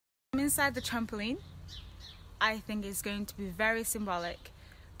inside the trampoline, I think is going to be very symbolic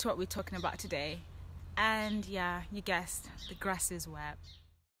to what we're talking about today. And yeah, you guessed, the grass is wet.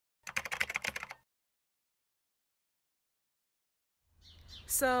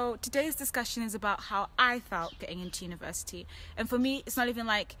 So today's discussion is about how I felt getting into university. And for me, it's not even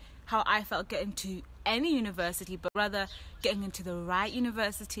like how I felt getting to any university, but rather getting into the right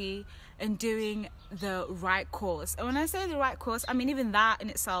university and doing the right course. And when I say the right course, I mean even that in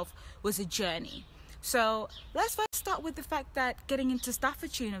itself was a journey. So let's first start with the fact that getting into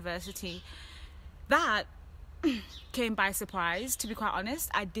Staffordshire University, that came by surprise, to be quite honest.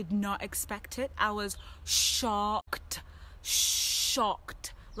 I did not expect it. I was shocked.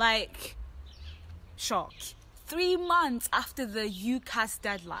 Like, shocked. 3 months after the UCAS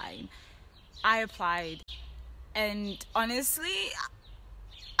deadline, I applied. And honestly,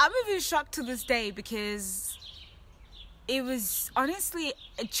 I'm even shocked to this day because it was honestly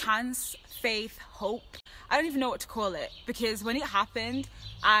a chance, faith, hope. I don't even know what to call it, because when it happened,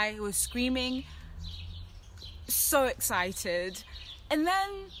 I was screaming, so excited. And then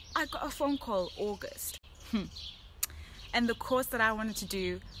I got a phone call August. And the course that I wanted to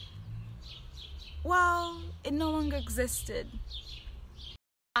do, well, it no longer existed.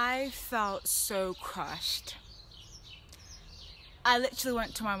 I felt so crushed. I literally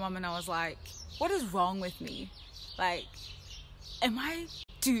went to my mom and I was like, what is wrong with me? Like, am I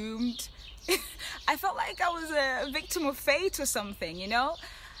doomed? I felt like I was a victim of fate or something, you know?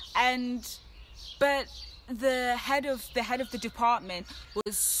 But the head of the department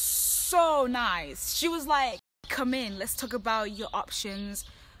was so nice. She was like, come in, let's talk about your options,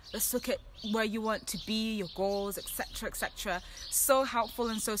 let's look at where you want to be, your goals, etc., etc. So helpful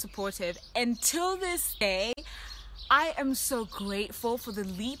and so supportive. Until this day, I am so grateful for the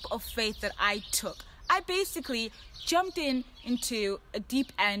leap of faith that I took. I basically jumped into a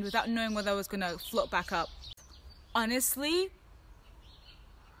deep end without knowing whether I was going to float back up. Honestly,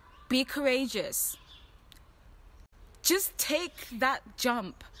 be courageous. Just take that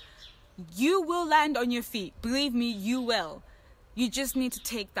jump. You will land on your feet. Believe me, you will. You just need to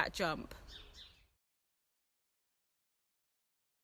take that jump.